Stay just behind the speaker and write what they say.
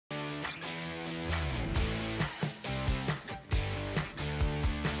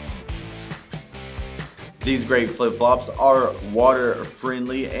These great flip-flops are water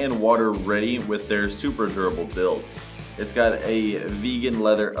friendly and water ready with their super durable build. It's got a vegan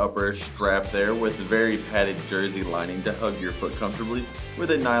leather upper strap there with very padded jersey lining to hug your foot comfortably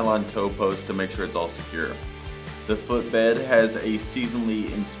with a nylon toe post to make sure it's all secure. The footbed has a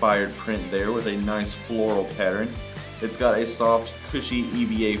seasonally inspired print there with a nice floral pattern. It's got a soft, cushy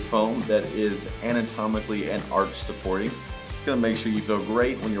EVA foam that is anatomically and arch supporting. It's going to make sure you feel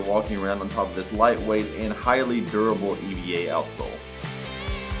great when you're walking around on top of this lightweight and highly durable EVA outsole.